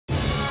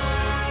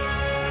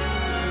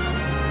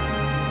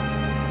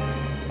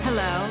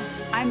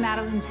I'm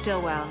Madeline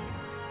Stillwell,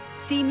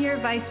 Senior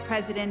Vice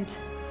President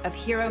of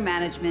Hero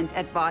Management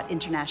at Vought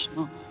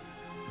International.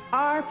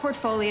 Our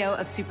portfolio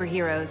of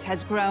superheroes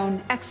has grown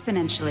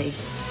exponentially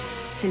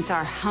since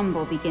our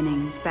humble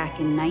beginnings back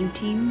in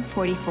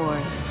 1944.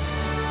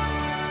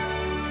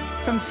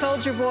 From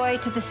Soldier Boy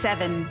to the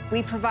Seven,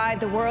 we provide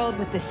the world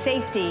with the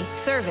safety,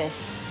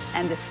 service,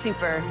 and the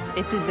super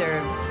it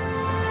deserves.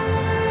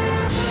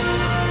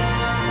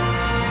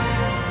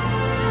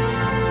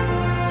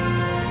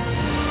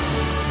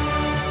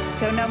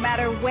 So no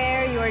matter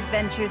where your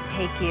adventures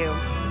take you,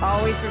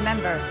 always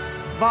remember,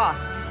 Vought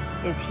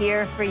is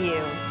here for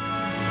you.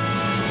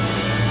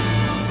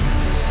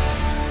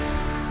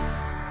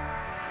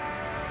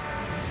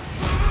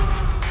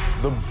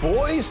 The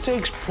Boys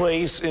takes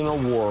place in a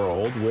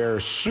world where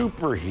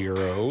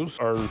superheroes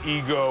are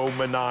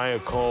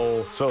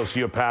egomaniacal,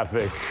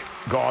 sociopathic,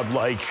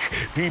 godlike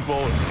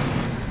people.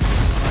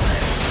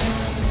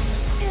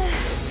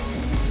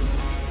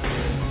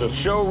 The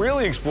show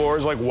really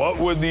explores, like, what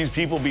would these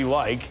people be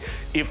like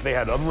if they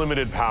had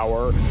unlimited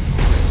power?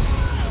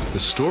 The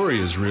story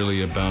is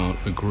really about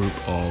a group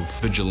of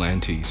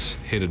vigilantes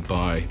headed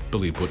by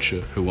Billy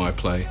Butcher, who I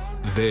play.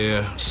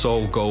 Their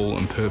sole goal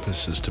and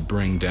purpose is to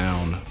bring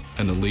down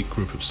an elite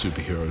group of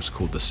superheroes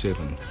called the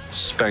Seven.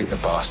 Spank the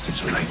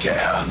bastards when they get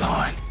out of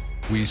line.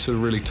 We sort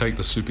of really take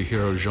the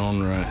superhero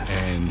genre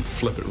and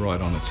flip it right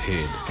on its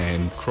head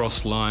and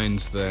cross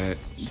lines that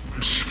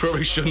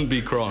probably shouldn't be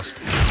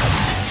crossed.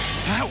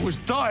 That was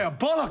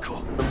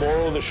diabolical. The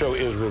moral of the show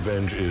is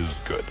revenge is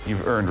good.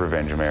 You've earned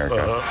revenge,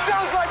 America.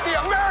 Sounds like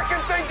the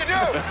American thing to do.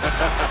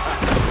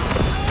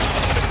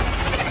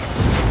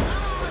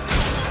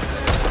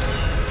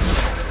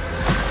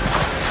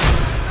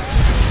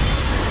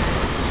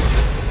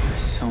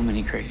 There's so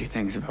many crazy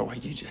things about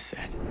what you just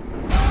said.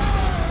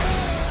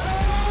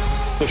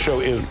 The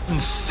show is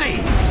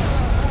Insane.